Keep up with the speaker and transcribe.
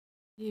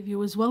Hey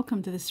viewers,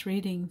 welcome to this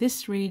reading.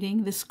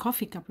 This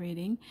coffee cup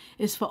reading,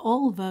 is for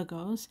all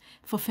Virgos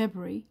for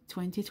February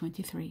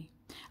 2023.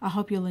 I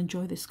hope you'll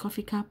enjoy this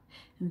coffee cup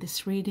and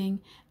this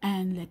reading,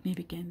 and let me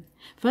begin.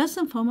 First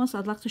and foremost,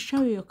 I'd like to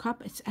show you your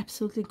cup. It's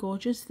absolutely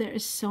gorgeous. There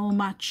is so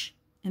much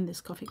in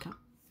this coffee cup,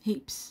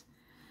 heaps.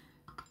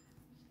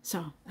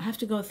 So I have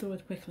to go through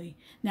it quickly.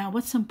 Now,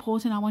 what's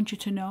important I want you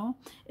to know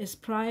is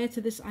prior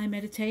to this, I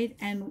meditate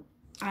and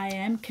I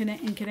am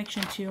in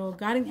connection to your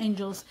guiding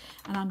angels,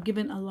 and I'm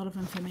given a lot of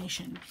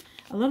information,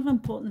 a lot of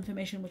important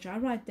information, which I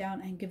write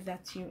down and give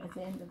that to you at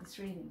the end of this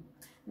reading.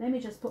 Let me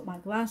just put my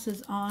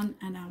glasses on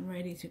and I'm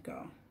ready to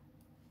go.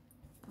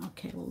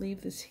 Okay, we'll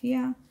leave this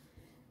here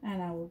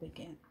and I will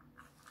begin.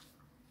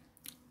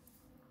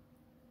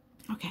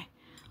 Okay,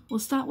 we'll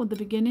start with the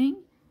beginning.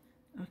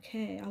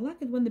 Okay, I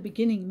like it when the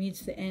beginning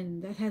meets the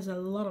end. That has a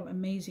lot of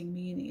amazing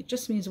meaning. It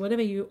just means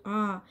whatever you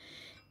are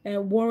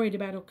worried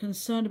about or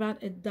concerned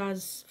about, it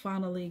does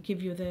finally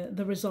give you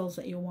the results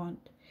that you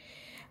want.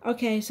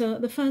 Okay, so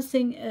the first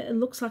thing, it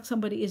looks like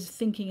somebody is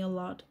thinking a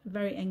lot,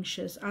 very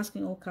anxious,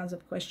 asking all kinds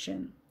of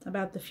questions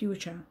about the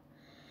future,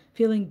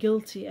 feeling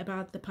guilty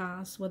about the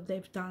past, what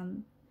they've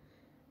done,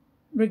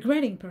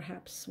 regretting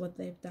perhaps what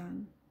they've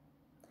done.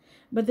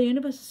 But the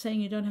universe is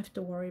saying you don't have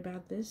to worry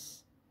about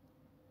this.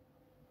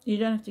 You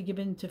don't have to give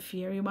in to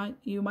fear. You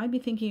might be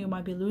thinking you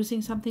might be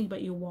losing something,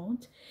 but you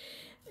won't.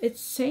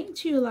 It's saying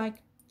to you, like,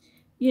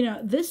 you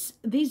know,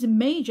 these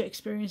major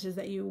experiences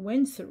that you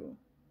went through,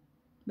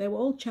 they were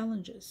all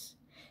challenges.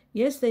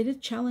 Yes, they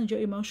did challenge your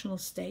emotional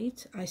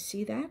state. I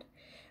see that.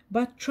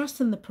 But trust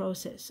in the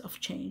process of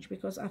change,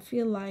 because I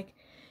feel like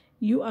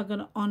you are going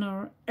to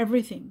honor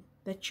everything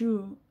that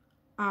you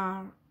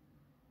are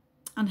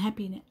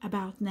unhappy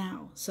about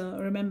now. So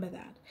remember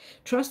that.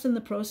 Trust in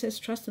the process.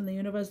 Trust in the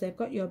universe. They've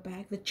got your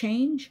back. The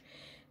change,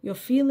 your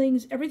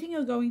feelings, everything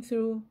you're going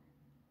through,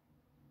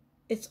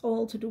 it's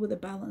all to do with the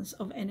balance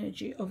of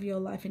energy of your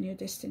life and your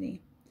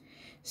destiny.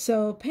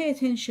 So pay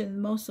attention,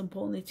 most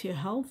importantly, to your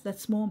health.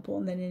 That's more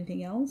important than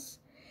anything else.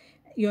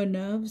 Your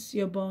nerves,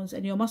 your bones,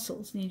 and your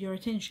muscles need your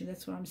attention.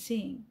 That's what I'm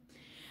seeing.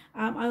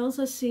 I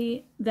also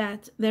see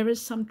that there is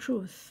some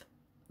truth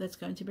that's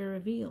going to be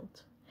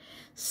revealed.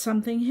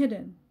 Something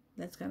hidden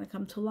that's going to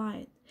come to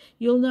light.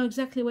 You'll know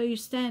exactly where you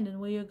stand and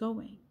where you're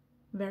going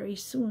very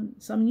soon.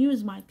 Some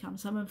news might come,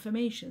 some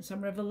information,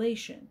 some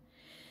revelation.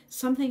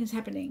 Something is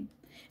happening.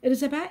 It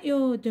is about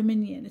your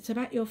dominion. It's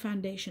about your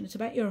foundation. It's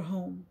about your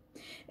home.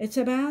 It's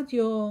about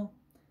you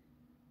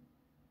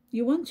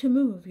want to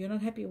move. You're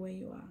not happy where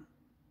you are.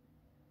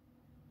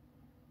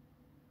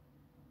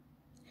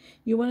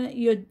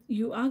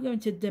 You are going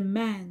to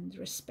demand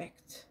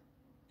respect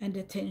and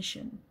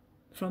attention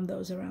from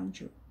those around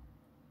you.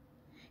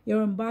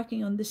 You're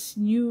embarking on this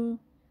new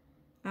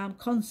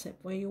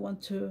concept where you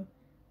want to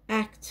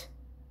act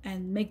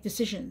and make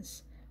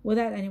decisions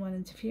without anyone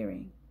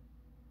interfering.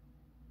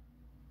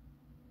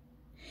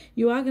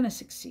 You are going to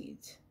succeed.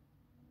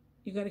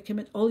 You got to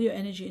commit all your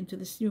energy into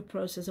this new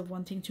process of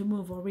wanting to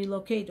move or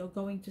relocate or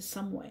going to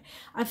somewhere.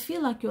 I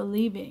feel like you're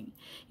leaving.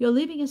 You're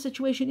leaving a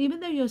situation, even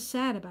though you're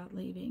sad about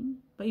leaving,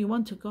 but you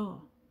want to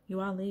go. You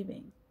are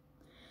leaving.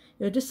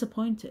 You're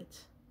disappointed.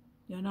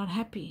 You're not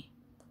happy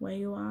where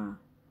you are.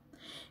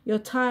 You're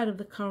tired of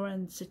the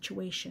current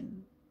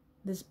situation,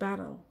 this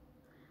battle.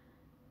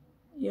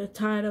 You're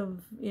tired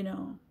of, you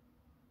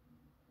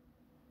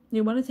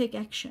want to take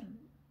action.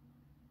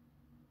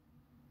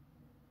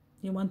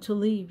 You want to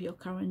leave your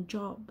current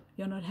job.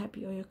 You're not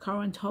happy. Or your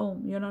current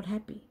home. You're not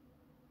happy.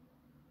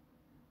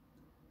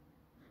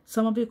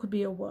 Some of you could be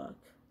your work.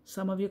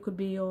 Some of you could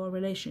be your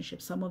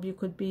relationship. Some of you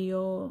could be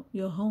your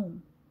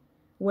home,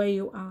 where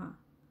you are.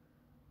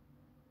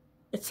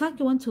 It's like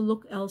you want to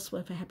look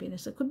elsewhere for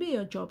happiness. It could be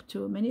your job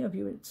too. Many of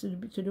you, it's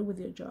to do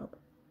with your job.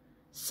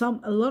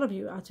 A lot of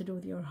you are to do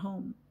with your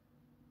home.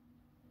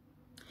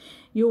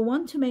 You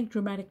want to make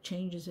dramatic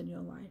changes in your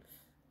life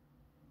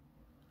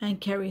and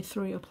carry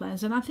through your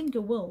plans. And I think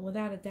you will,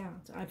 without a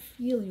doubt. I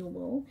feel you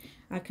will.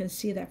 I can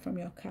see that from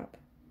your cup.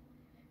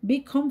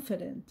 Be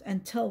confident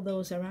and tell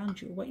those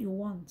around you what you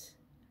want.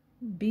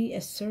 Be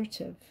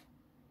assertive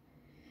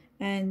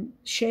and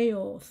share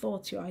your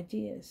thoughts, your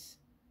ideas.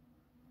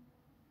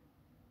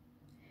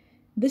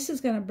 This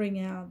is going to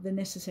bring out the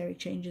necessary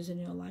changes in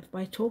your life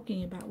by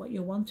talking about what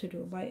you want to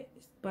do,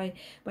 by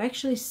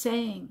actually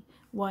saying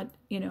what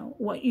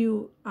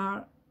you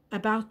are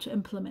about to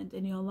implement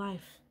in your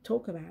life.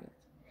 Talk about it.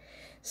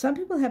 Some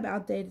people have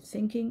outdated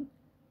thinking.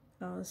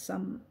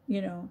 Some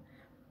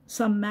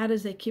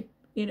matters they keep,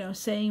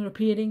 saying,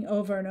 repeating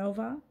over and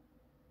over.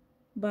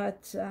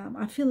 But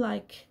I feel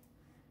like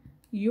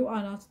you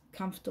are not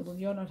comfortable.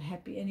 You're not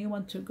happy. And you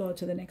want to go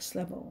to the next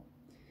level.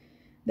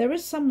 There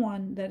is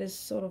someone that is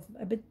sort of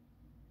a bit,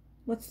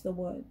 what's the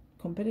word?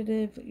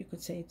 Competitive. You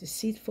could say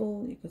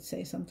deceitful. You could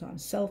say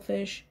sometimes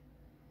selfish.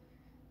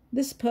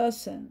 This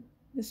person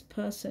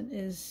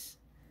is...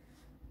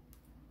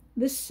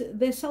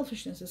 their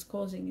selfishness is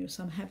causing you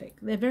some havoc.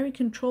 They're very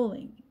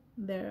controlling.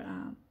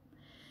 They're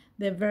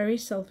very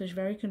selfish,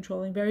 very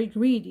controlling, very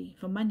greedy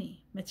for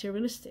money,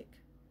 materialistic.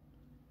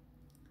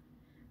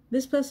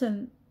 This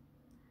person,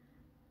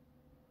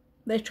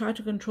 they try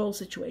to control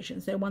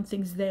situations. They want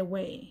things their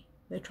way.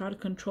 They try to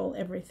control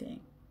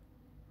everything.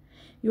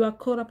 You are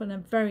caught up in a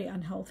very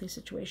unhealthy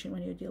situation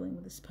when you're dealing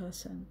with this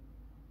person.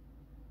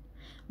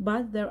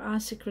 But there are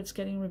secrets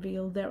getting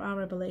revealed, there are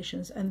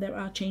revelations, and there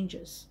are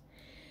changes.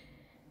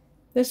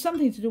 There's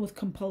something to do with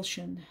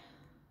compulsion.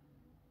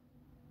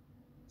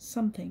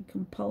 Something,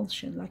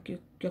 compulsion, like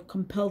you're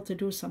compelled to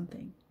do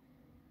something.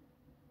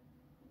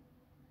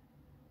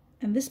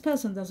 And this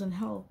person doesn't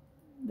help.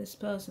 This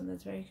person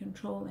that's very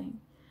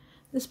controlling.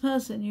 This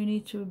person you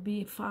need to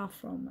be far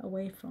from,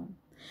 away from.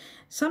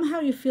 Somehow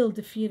you feel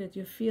defeated.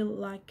 You feel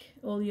like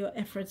all your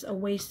efforts are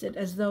wasted,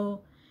 as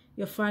though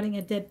you're fighting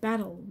a dead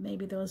battle.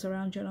 Maybe those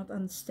around you are not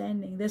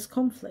understanding. There's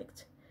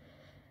conflict.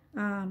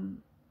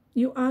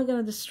 You are going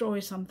to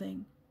destroy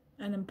something,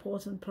 an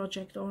important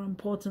project or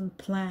important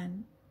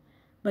plan,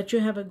 but you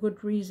have a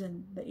good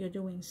reason that you're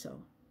doing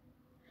so.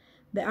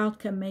 The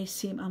outcome may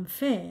seem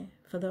unfair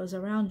for those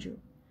around you,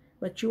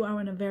 but you are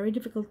in a very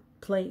difficult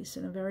place,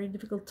 in a very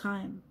difficult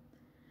time,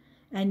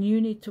 and you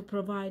need to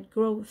provide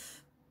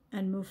growth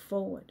and move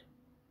forward.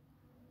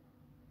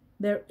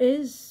 There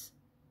is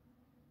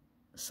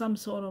some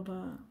sort of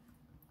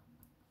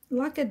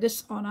like a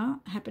dishonor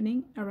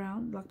happening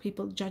around, like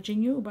people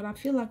judging you, but I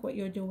feel like what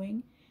you're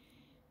doing,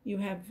 you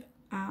have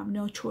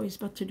no choice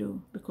but to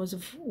do because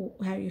of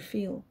how you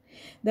feel.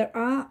 There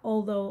are,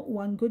 although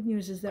one good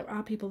news is there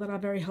are people that are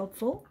very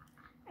helpful,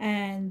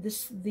 and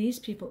these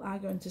people are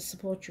going to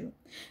support you.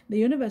 The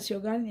universe, your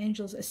guardian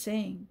angels are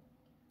saying,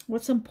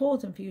 what's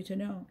important for you to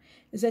know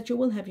is that you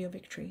will have your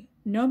victory.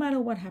 No matter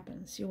what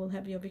happens, you will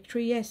have your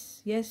victory.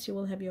 Yes, you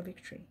will have your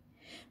victory.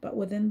 But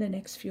within the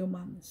next few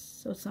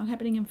months. So it's not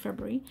happening in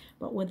February,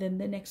 but within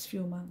the next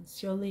few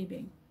months, you're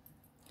leaving.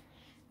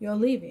 You're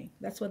leaving.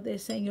 That's what they're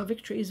saying. Your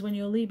victory is when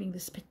you're leaving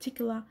this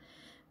particular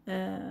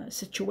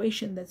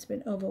situation that's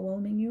been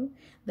overwhelming you,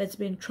 that's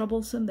been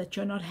troublesome, that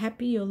you're not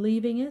happy. You're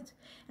leaving it,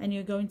 and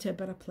you're going to a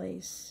better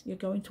place. You're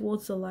going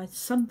towards the light.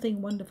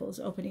 Something wonderful is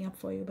opening up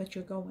for you, but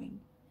you're going.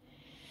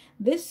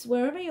 This,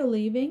 wherever you're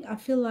leaving, I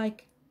feel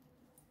like,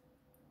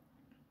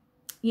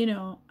 you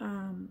know,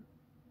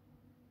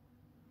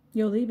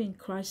 you're leaving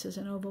crisis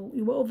and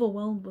you were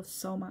overwhelmed with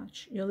so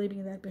much. You're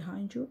leaving that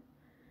behind you.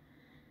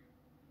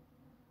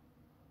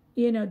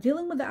 You know,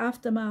 dealing with the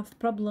aftermath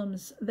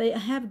problems, they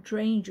have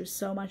drained you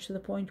so much to the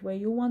point where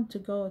you want to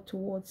go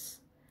towards,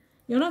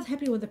 you're not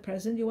happy with the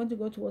present, you want to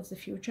go towards the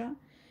future.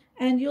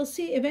 And you'll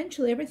see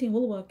eventually everything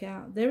will work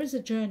out. There is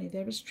a journey,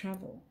 there is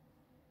travel.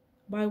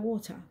 By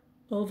water,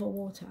 over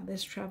water,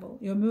 there's travel.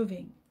 You're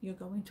moving, you're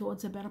going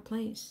towards a better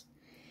place.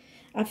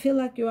 I feel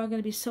like you are going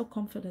to be so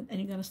confident and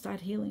you're going to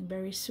start healing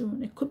very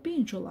soon. It could be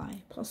in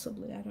July,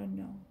 possibly, I don't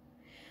know.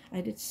 I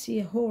did see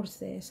a horse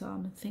there, so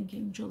I'm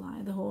thinking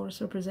July. The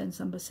horse represents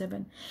number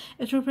 7.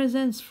 It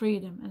represents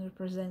freedom and it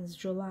represents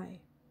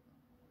July.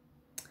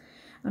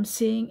 I'm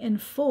seeing in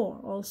 4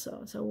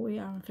 also. So we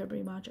are in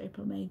February, March,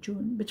 April, May,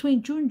 June.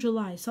 Between June and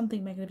July,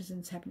 something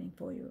magnificent is happening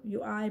for you.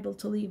 You are able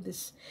to leave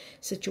this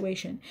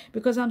situation.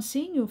 Because I'm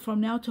seeing you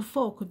from now to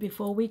 4, could be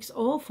 4 weeks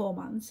or 4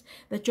 months,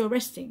 that you're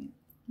resting.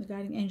 The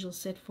guiding angels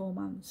said 4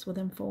 months,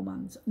 within 4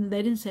 months.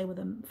 They didn't say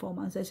within 4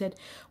 months, they said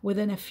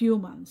within a few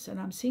months. And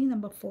I'm seeing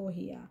number 4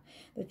 here,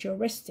 that you're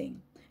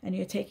resting and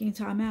you're taking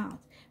time out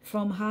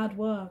from hard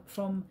work,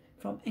 from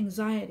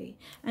anxiety.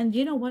 And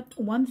you know what?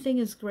 One thing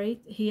is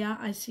great here.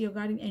 I see your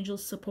guiding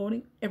angels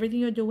supporting everything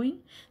you're doing.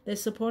 They're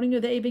supporting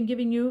you. They're even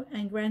giving you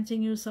and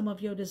granting you some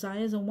of your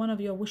desires. And one of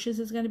your wishes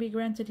is going to be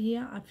granted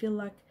here. I feel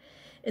like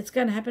it's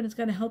going to happen. It's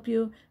going to help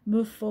you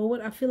move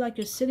forward. I feel like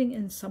you're sitting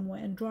in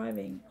somewhere and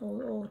driving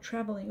or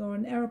traveling or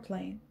an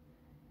airplane.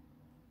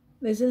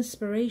 There's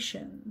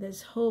inspiration.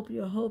 There's hope,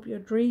 your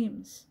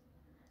dreams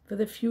for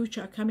the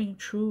future are coming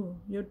true.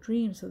 Your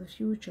dreams for the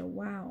future.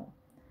 Wow.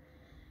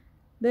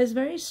 There's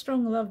very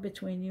strong love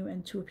between you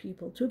and 2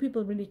 people. 2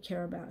 people really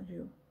care about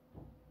you.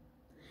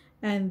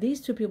 And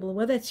these 2 people,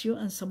 whether it's you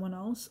and someone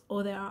else,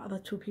 or there are other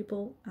 2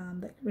 people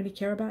that really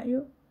care about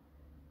you,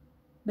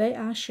 they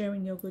are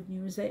sharing your good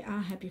news. They are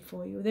happy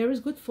for you. There is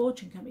good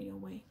fortune coming your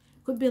way.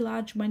 Could be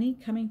large money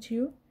coming to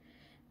you.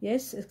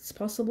 Yes, it's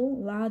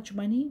possible. Large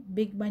money,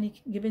 big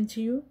money given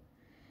to you.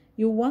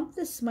 You want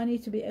this money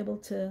to be able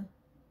to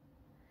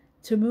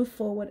move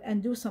forward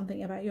and do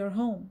something about your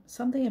home.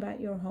 Something about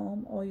your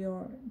home or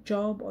your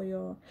job or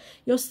your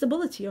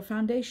stability, your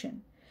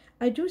foundation.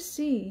 I do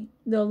see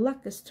the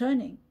luck is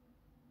turning.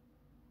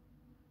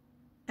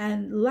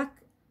 And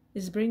luck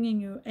is bringing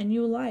you a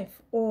new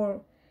life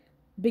or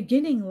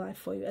beginning life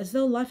for you, as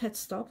though life had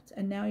stopped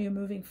and now you're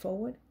moving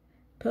forward.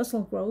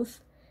 Personal growth,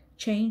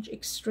 change,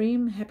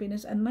 extreme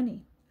happiness and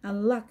money.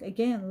 And luck,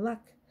 again,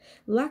 luck.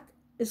 Luck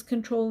is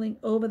controlling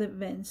over the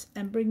events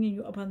and bringing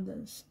you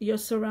abundance. You're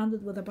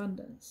surrounded with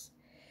abundance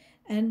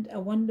and a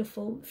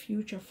wonderful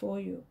future for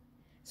you.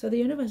 So the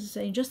universe is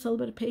saying just a little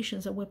bit of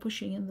patience, and we're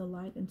pushing in the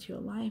light into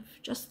your life.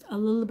 Just a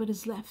little bit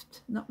is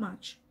left, not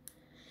much.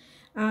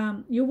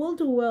 You will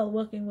do well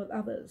working with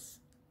others.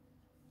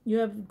 You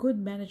have good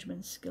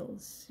management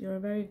skills. You're a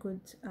very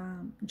good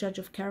judge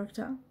of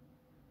character.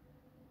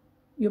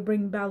 you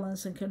bring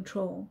balance and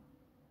control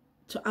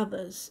to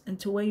others and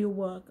to where you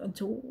work and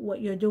to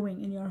what you're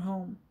doing in your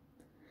home.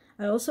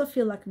 I also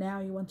feel like now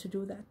you want to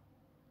do that.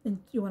 And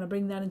you want to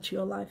bring that into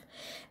your life.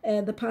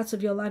 The parts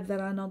of your life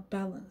that are not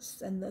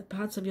balanced and the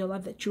parts of your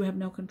life that you have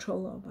no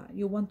control over.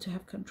 You want to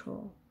have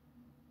control.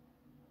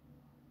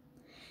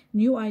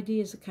 New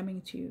ideas are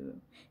coming to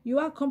you. You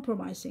are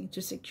compromising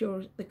to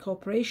secure the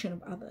cooperation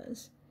of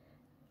others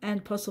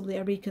and possibly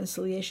a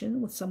reconciliation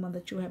with someone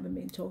that you haven't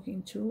been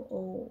talking to,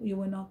 or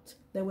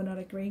they were not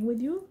agreeing with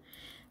you.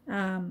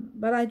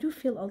 But I do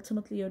feel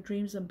ultimately your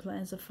dreams and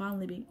plans are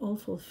finally being all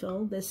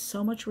fulfilled. There's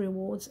so much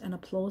rewards and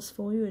applause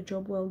for you, a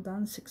job well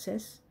done,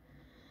 success.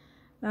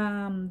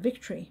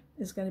 Victory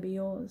is going to be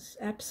yours,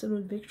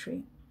 absolute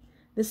victory.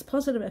 This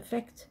positive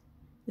effect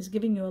is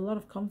giving you a lot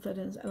of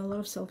confidence and a lot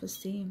of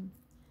self-esteem.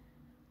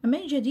 A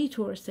major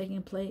detour is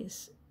taking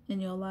place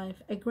in your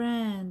life, a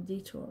grand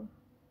detour.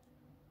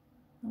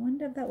 I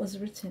wonder if that was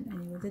written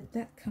anywhere. Did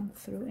that come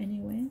through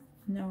anyway?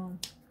 No.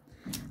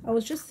 I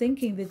was just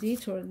thinking the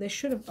detour, they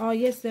should have, oh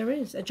yes, there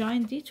is a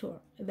giant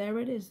detour. There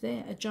it is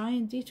there, a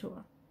giant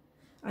detour.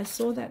 I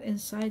saw that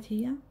inside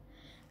here,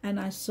 and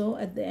I saw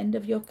at the end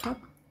of your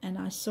cup, and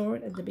I saw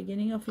it at the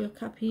beginning of your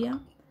cup here.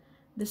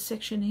 This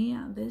section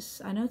here,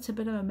 this, I know it's a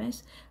bit of a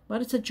mess,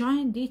 but it's a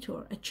giant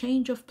detour, a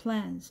change of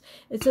plans.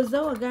 It's as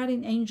though a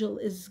guardian angel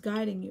is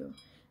guiding you.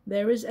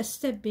 There is a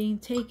step being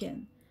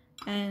taken,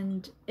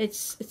 and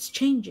it's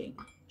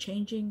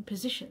changing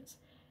positions.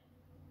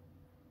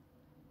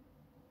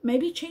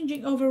 Maybe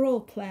changing overall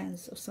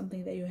plans of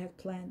something that you had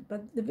planned,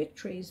 but the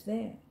victory is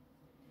there.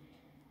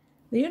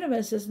 The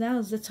universe says now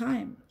is the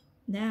time.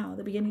 Now,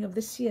 the beginning of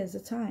this year is the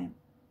time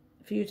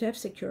for you to have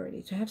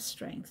security, to have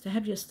strength, to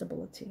have your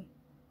stability.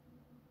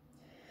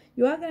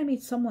 You are going to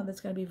meet someone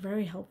that's going to be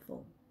very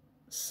helpful,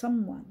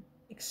 someone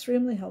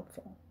extremely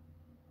helpful.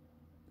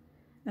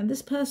 And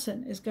this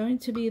person is going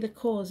to be the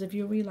cause of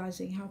you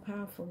realizing how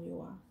powerful you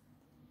are.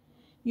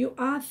 You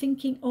are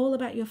thinking all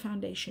about your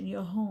foundation,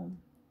 your home.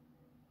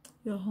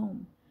 Your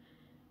home.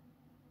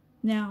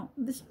 Now,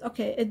 this,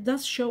 okay, it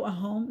does show a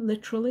home,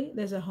 literally.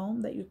 There's a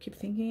home that you keep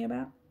thinking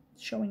about,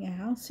 showing a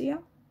house here.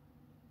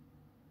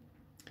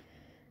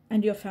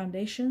 And your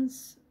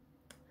foundations.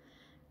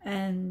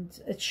 And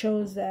it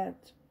shows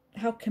that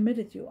how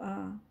committed you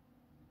are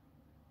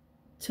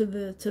to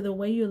the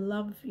way you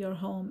love your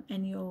home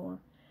and your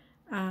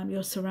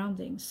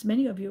surroundings.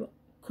 Many of you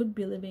could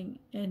be living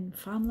in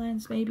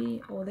farmlands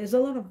maybe, or there's a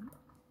lot of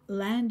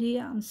land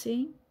here I'm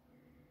seeing.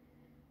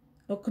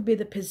 Or it could be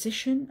the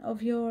position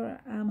of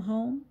your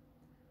home.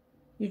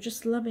 You're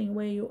just loving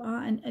where you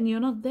are, and you're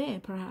not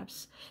there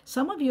perhaps.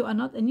 Some of you are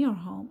not in your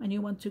home and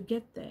you want to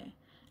get there.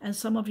 And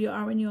some of you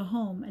are in your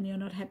home and you're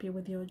not happy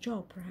with your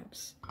job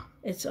perhaps.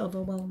 It's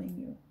overwhelming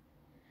you.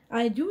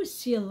 I do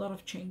see a lot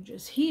of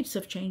changes, heaps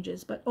of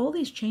changes, but all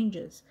these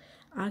changes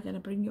are going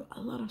to bring you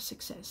a lot of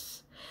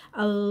success.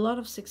 A lot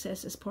of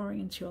success is pouring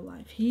into your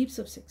life, heaps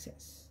of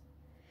success.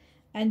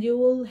 And you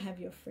will have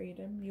your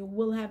freedom. You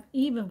will have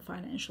even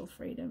financial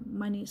freedom.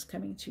 Money is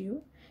coming to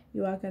you.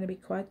 You are going to be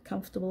quite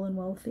comfortable and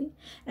wealthy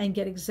and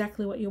get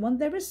exactly what you want.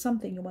 There is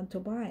something you want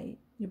to buy.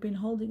 You've been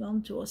holding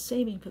on to or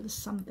saving for this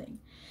something.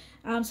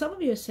 Some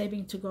of you are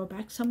saving to go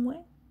back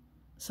somewhere.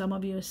 Some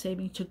of you are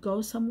saving to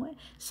go somewhere.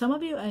 Some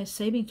of you are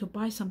saving to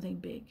buy something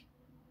big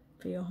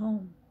for your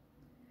home.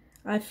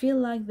 I feel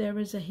like there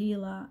is a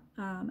healer,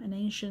 an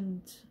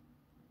ancient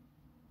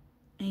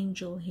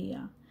angel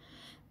here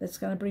that's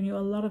going to bring you a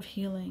lot of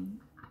healing,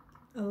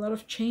 a lot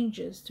of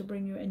changes to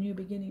bring you a new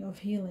beginning of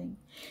healing.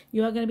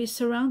 You are going to be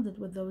surrounded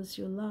with those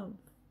you love.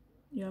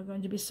 You are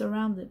going to be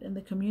surrounded in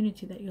the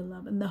community that you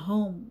love, in the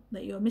home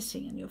that you're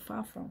missing and you're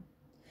far from.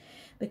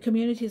 The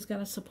community is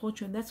going to support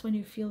you, and that's when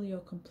you feel you're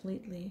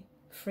completely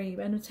free.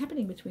 And it's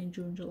happening between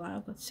June and July.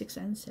 I've got 6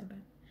 and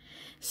 7.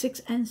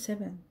 6 and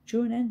 7,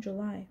 June and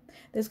July.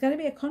 There's going to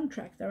be a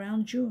contract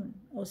around June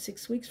or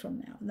 6 weeks from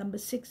now. Number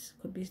 6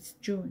 could be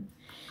June.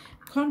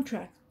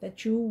 Contract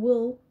that you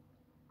will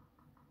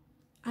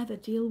either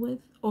deal with,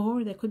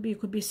 or there could be, you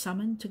could be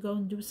summoned to go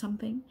and do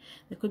something.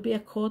 There could be a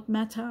court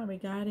matter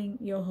regarding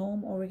your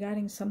home or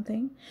regarding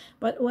something.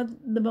 But what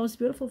the most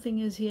beautiful thing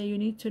is here, you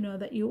need to know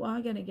that you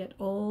are going to get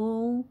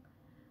all,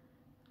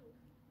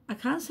 I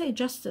can't say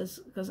justice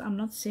because I'm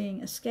not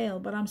seeing a scale,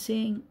 but I'm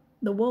seeing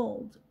the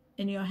world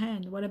in your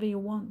hand. Whatever you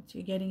want,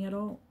 you're getting it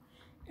all.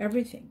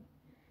 Everything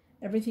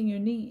you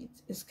need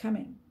is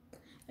coming.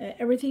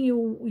 Everything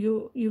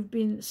you've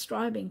been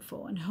striving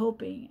for and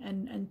hoping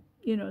and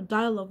you know,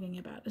 dialoguing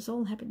about, it's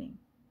all happening.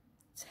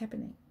 It's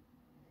happening.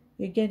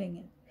 You're getting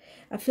it.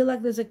 I feel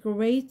like there's a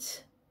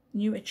great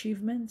new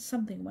achievement,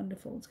 something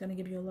wonderful. It's going to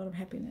give you a lot of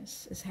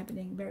happiness. It's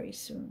happening very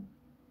soon.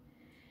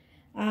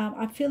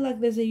 I feel like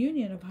there's a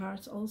union of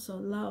hearts also.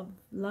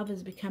 Love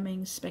is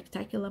becoming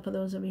spectacular for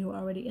those of you who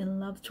are already in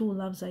love. Two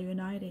loves are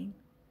uniting.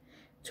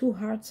 Two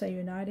hearts are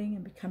uniting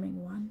and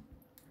becoming one.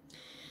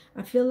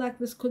 I feel like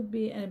this could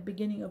be a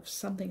beginning of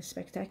something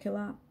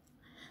spectacular.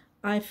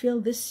 I feel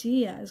this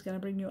year is going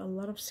to bring you a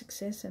lot of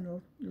success and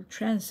it'll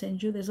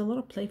transcend you. There's a lot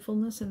of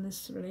playfulness in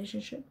this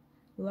relationship,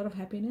 a lot of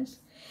happiness.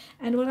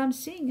 And what I'm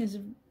seeing is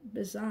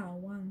bizarre.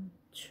 1,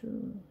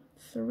 2,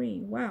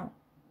 3. Wow.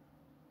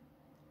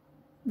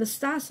 The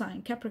star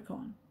sign,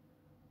 Capricorn,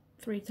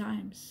 3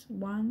 times.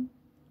 1,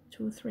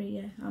 2, 3.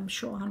 Yeah, I'm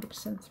sure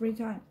 100%. 3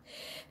 times.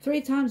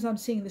 3 times I'm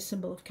seeing the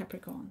symbol of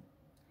Capricorn.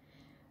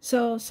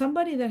 So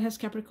somebody that has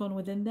Capricorn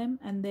within them,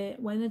 and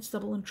when it's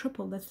double and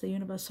triple, that's the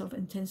universe sort of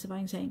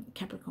intensifying, saying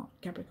Capricorn,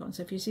 Capricorn.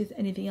 So if you see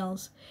anything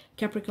else,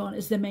 Capricorn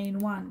is the main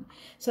one.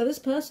 So this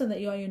person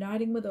that you are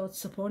uniting with, or it's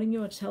supporting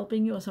you, or it's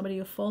helping you, or somebody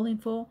you're falling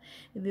for,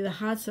 the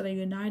hearts that are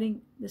uniting,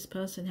 this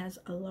person has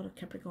a lot of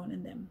Capricorn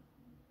in them.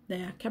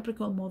 They are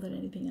Capricorn more than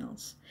anything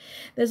else.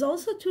 There's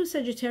also 2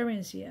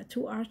 Sagittarians here,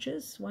 2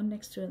 archers, one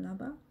next to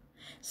another.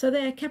 So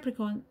they are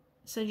Capricorn,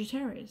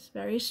 Sagittarius,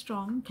 very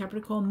strong.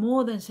 Capricorn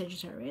more than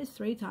Sagittarius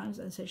 3 times,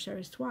 and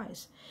Sagittarius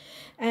twice.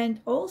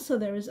 And also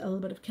there is a little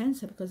bit of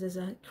Cancer, because there's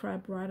a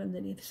crab right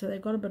underneath, so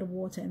they've got a bit of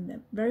water in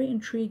them. Very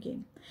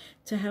intriguing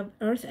to have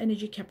earth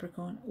energy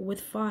Capricorn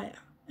with fire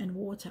and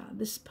water.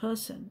 This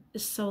person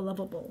is so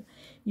lovable.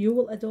 You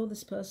will adore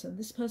this person.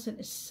 This person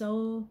is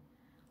so,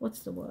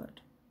 what's the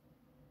word?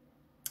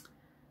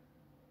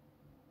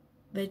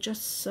 They're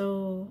just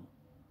so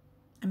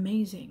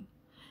amazing.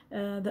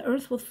 The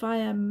earth with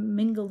fire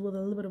mingled with a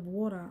little bit of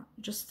water,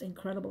 just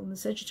incredible. And the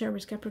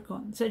Sagittarius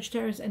Capricorn,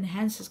 Sagittarius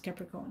enhances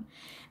Capricorn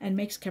and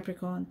makes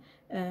Capricorn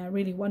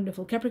really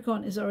wonderful.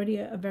 Capricorn is already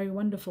a very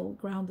wonderful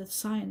grounded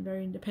sign,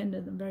 very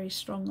independent and very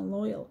strong and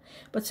loyal,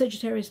 but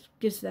Sagittarius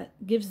gives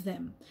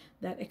them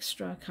that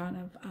extra kind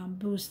of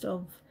boost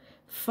of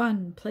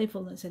fun,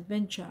 playfulness,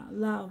 adventure,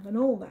 love, and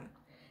all that.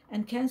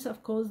 And Cancer,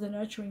 of course, the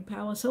nurturing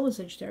power. So is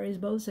Sagittarius.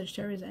 Both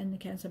Sagittarius and the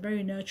Cancer,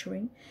 very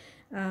nurturing.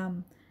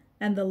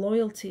 And the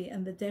loyalty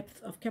and the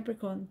depth of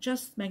Capricorn,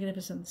 just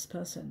magnificent, this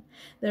person.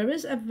 There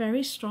is a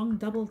very strong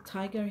double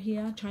tiger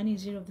here,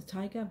 Chinese year of the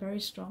tiger, very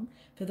strong.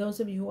 For those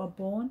of you who are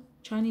born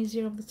Chinese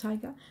year of the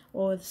tiger,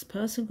 or this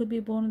person could be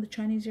born in the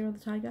Chinese year of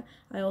the tiger.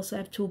 I also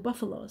have 2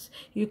 buffaloes.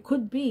 You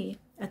could be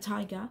a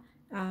tiger,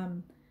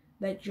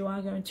 that you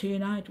are going to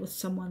unite with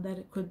someone that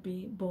it could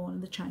be born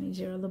in the Chinese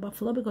year of the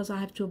buffalo, because I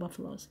have 2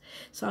 buffaloes.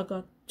 So I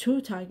got 2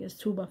 tigers,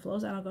 2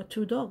 buffaloes, and I got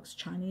 2 dogs,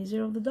 Chinese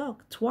year of the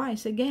dog,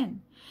 twice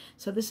again.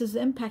 So this is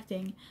the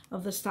impacting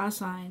of the star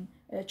sign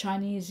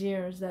Chinese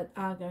years that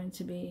are going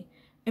to be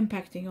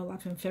impacting your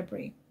life in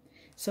February.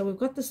 So we've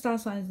got the star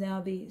signs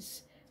now,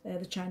 these,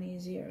 the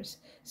Chinese years.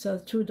 So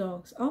 2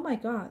 dogs. Oh my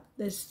God,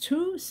 there's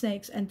 2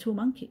 snakes and 2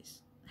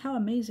 monkeys. How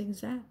amazing is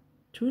that?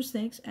 2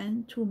 snakes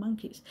and 2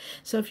 monkeys.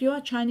 So if you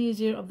are Chinese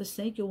year of the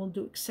snake, you will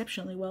do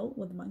exceptionally well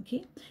with the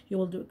monkey. You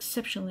will do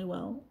exceptionally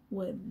well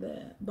with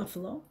the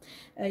buffalo.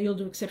 You'll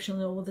do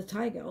exceptionally well with the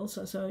tiger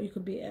also. So you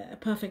could be a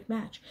perfect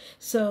match.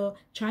 So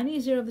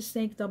Chinese year of the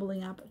snake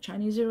doubling up,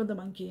 Chinese year of the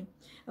monkey,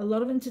 a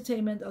lot of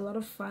entertainment, a lot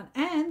of fun.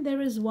 And there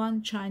is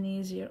 1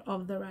 Chinese year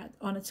of the rat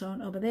on its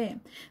own over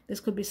there. This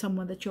could be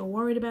someone that you're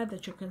worried about,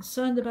 that you're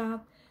concerned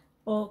about,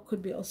 or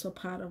could be also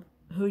part of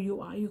who you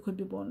are. You could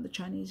be born in the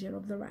Chinese year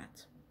of the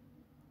rat.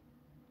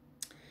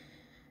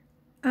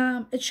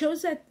 It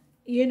shows that,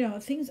 you know,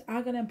 things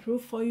are going to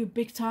improve for you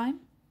big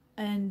time.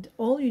 And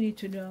all you need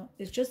to know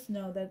is just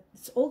know that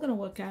it's all going to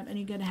work out and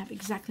you're going to have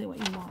exactly what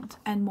you want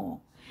and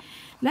more.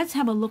 Let's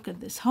have a look at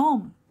this.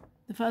 Home.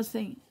 The first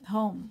thing,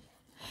 home.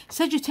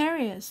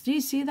 Sagittarius. Do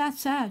you see that,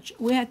 Sag?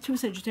 We had 2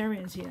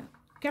 Sagittarians here.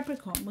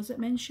 Capricorn. Was it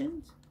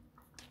mentioned?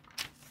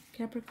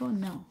 Capricorn?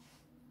 No.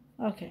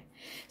 Okay,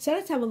 so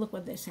let's have a look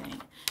what they're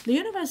saying. The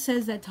universe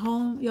says that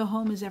your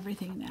home is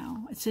everything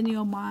now. It's in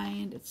your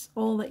mind. It's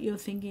all that you're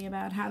thinking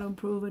about, how to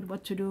improve it,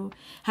 what to do,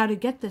 how to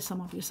get there.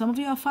 Some of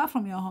you are far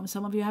from your home.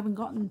 Some of you haven't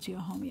gotten to your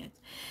home yet.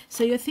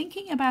 So you're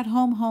thinking about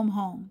home, home,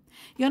 home.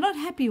 You're not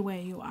happy where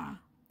you are.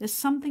 There's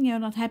something you're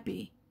not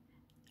happy,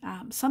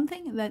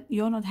 something that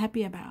you're not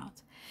happy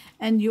about,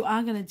 and you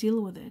are going to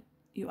deal with it.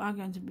 You are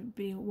going to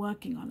be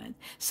working on it.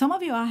 Some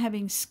of you are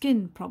having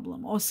skin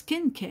problem, or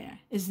skin care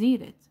is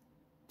needed.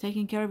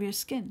 Taking care of your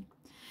skin.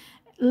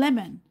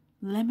 Lemon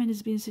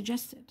is being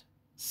suggested.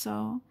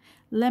 So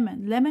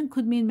lemon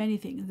could mean many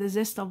things. The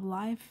zest of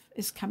life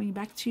is coming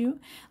back to you.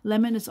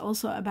 Lemon is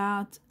also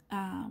about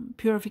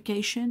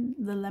purification.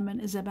 The lemon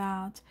is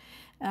about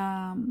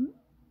the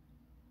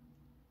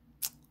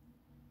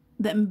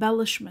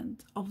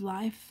embellishment of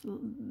life.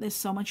 There's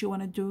so much you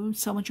want to do,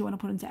 so much you want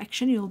to put into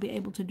action. You'll be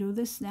able to do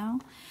this now.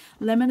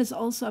 Lemon is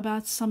also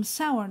about some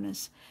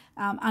sourness,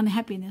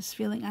 unhappiness,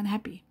 feeling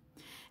unhappy.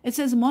 It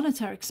says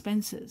monitor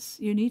expenses.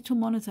 You need to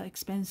monitor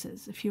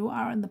expenses. If you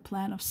are in the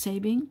plan of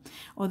saving,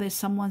 or there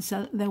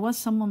was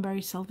someone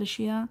very selfish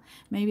here,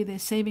 maybe their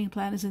saving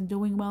plan isn't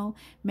doing well,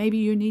 maybe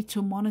you need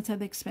to monitor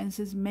the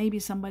expenses. Maybe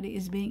somebody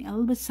is being a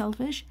little bit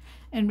selfish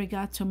in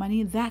regard to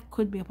money. That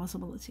could be a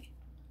possibility.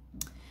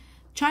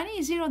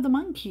 Chinese year of the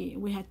monkey.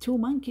 We had 2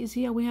 monkeys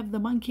here. We have the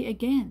monkey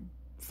again.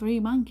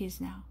 3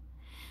 monkeys now.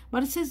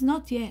 But it says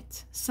not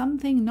yet.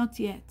 Something not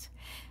yet.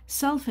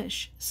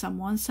 Selfish.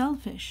 Someone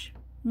selfish.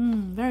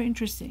 Very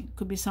interesting.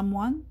 Could be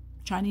someone,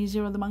 Chinese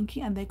year of the monkey,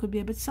 and they could be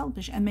a bit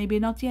selfish, and maybe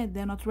not yet.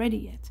 They're not ready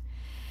yet.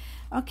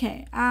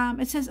 Okay.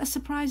 It says a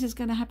surprise is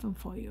going to happen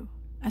for you.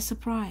 A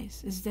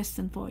surprise is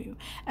destined for you.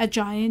 A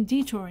giant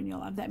detour in your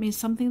life. That means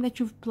something that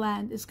you've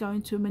planned is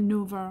going to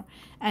maneuver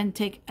and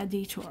take a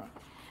detour.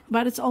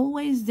 But it's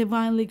always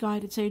divinely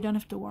guided, so you don't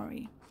have to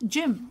worry.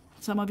 Gym.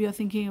 Some of you are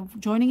thinking of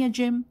joining a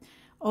gym,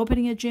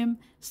 opening a gym,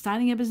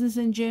 starting a business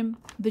in gym.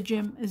 The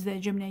gym is their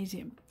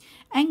gymnasium.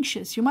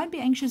 Anxious. You might be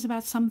anxious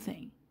about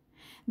something.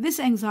 This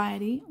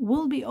anxiety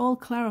will be all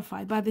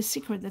clarified by the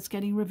secret that's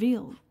getting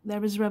revealed.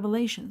 There is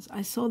revelations.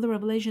 I saw the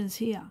revelations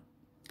here,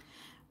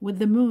 with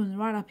the moon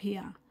right up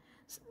here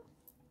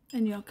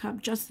in your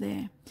cup, just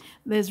there.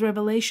 There's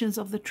revelations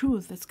of the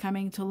truth that's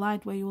coming to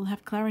light, where you will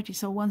have clarity.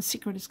 So one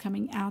secret is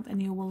coming out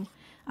and you will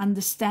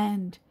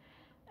understand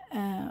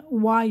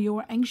why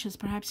you're anxious.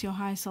 Perhaps your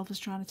higher self is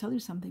trying to tell you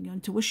something, your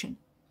intuition.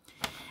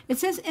 It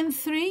says in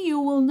 3 you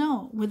will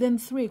know. Within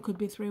 3, it could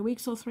be 3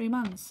 weeks or 3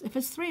 months. If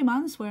it's 3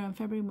 months, we're in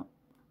February,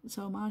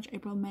 so March,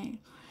 April, May.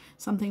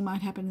 Something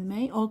might happen in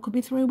May, or it could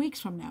be 3 weeks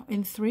from now.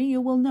 In 3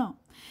 you will know.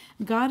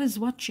 God is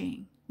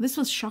watching. This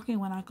was shocking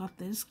when I got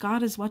this.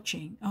 God is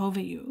watching over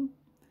you.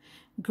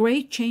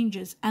 Great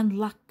changes and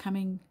luck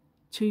coming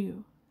to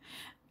you.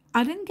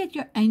 I didn't get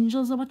your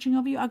angels are watching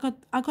over you. I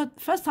got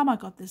first time I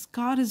got this.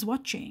 God is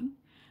watching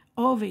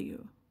over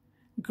you.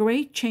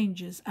 Great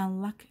changes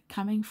and luck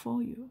coming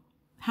for you.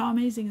 How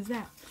amazing is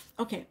that?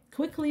 Okay,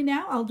 quickly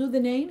now, I'll do the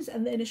names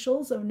and the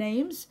initials of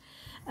names,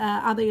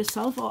 either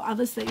yourself or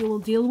others that you will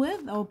deal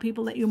with, or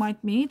people that you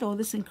might meet, or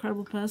this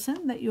incredible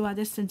person that you are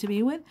destined to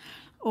be with,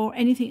 or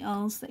anything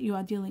else that you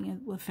are dealing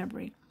with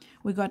February.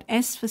 We got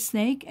S for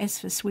snake, S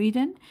for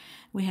Sweden.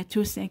 We had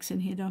 2 snakes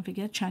in here, don't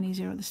forget, Chinese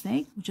year of the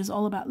snake, which is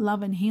all about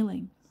love and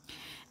healing.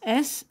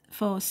 S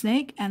for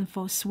snake and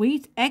for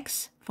sweet,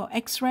 X for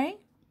X-ray.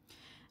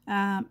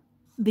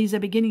 These are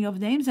beginning of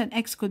names, and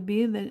X could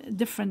be the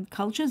different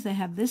cultures. They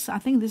have this. I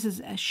think this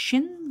is a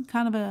shin,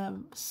 kind of a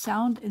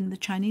sound in the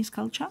Chinese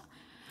culture.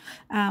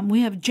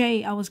 We have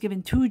J. I was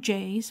given 2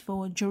 J's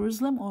for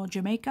Jerusalem or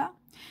Jamaica.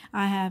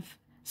 I have,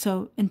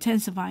 so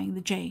intensifying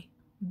the J,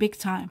 big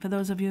time. For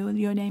those of you,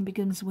 your name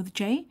begins with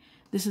J.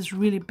 This is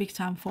really big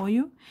time for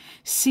you.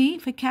 C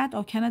for cat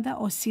or Canada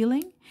or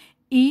ceiling.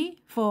 E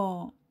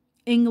for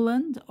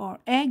England or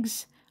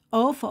eggs.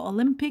 O for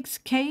Olympics.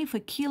 K for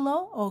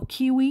kilo or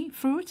kiwi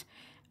fruit.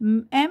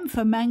 M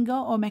for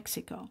mango or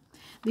Mexico.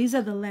 These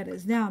are the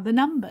letters. Now, the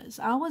numbers.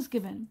 I was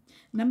given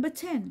number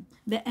 10.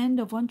 The end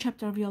of one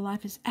chapter of your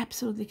life is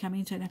absolutely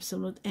coming to an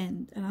absolute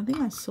end. And I think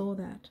I saw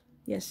that.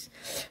 Yes.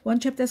 One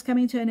chapter is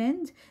coming to an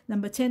end.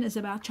 Number 10 is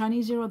about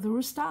Chinese year of the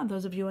rooster.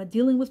 Those of you who are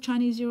dealing with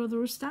Chinese year of the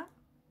rooster.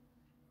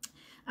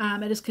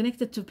 It is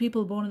connected to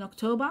people born in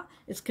October.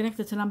 It's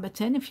connected to number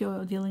 10 if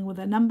you're dealing with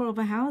a number of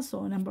a house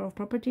or a number of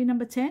property,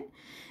 number 10.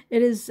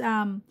 It is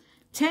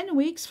 10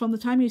 weeks from the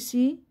time you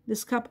see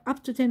this cup,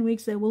 up to 10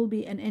 weeks, there will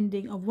be an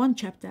ending of one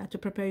chapter to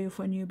prepare you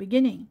for a new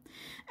beginning.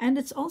 And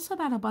it's also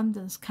about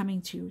abundance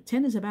coming to you.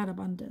 10 is about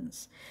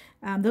abundance.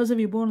 Those of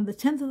you born on the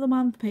 10th of the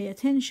month, pay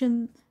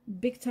attention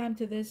big time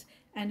to this.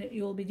 And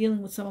you'll be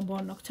dealing with someone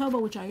born in October,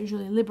 which are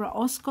usually Libra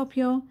or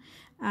Scorpio.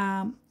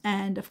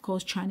 And of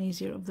course,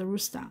 Chinese year of the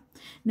rooster.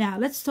 Now,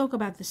 let's talk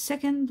about the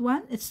second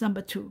one. It's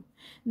number 2.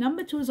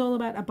 Number 2 is all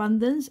about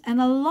abundance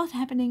and a lot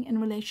happening in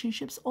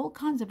relationships, all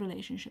kinds of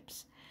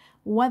relationships,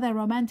 whether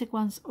romantic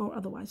ones or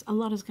otherwise. A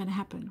lot is going to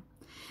happen.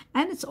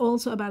 And it's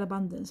also about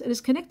abundance. It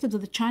is connected to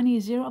the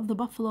Chinese year of the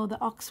buffalo,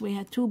 the ox. We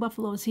had 2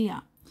 buffaloes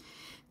here.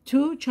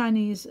 2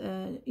 Chinese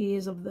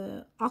years of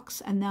the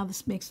ox, and now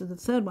this makes it the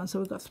 3rd one. So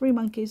we've got 3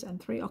 monkeys and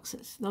 3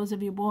 oxes. Those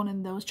of you born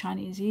in those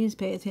Chinese years,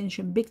 pay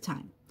attention big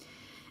time.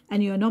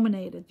 And you're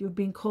nominated. You've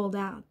been called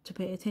out to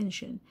pay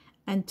attention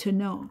and to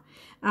know.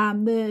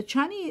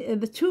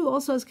 The 2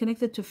 also is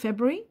connected to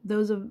February.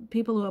 Those are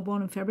people who are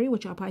born in February,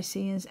 which are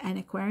Pisceans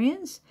and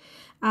Aquarians.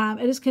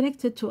 It is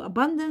connected to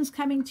abundance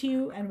coming to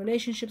you and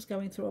relationships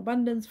going through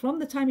abundance from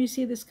the time you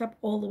see this cup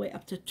all the way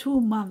up to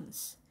 2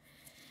 months.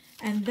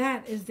 And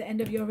that is the end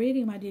of your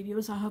reading, my dear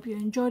viewers. I hope you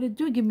enjoyed it.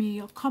 Do give me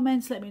your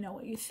comments. Let me know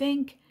what you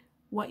think,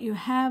 what you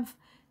have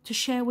to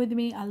share with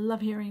me. I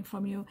love hearing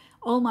from you.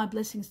 All my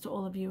blessings to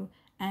all of you,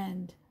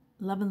 and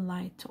love and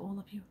light to all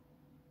of you.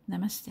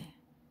 Namaste.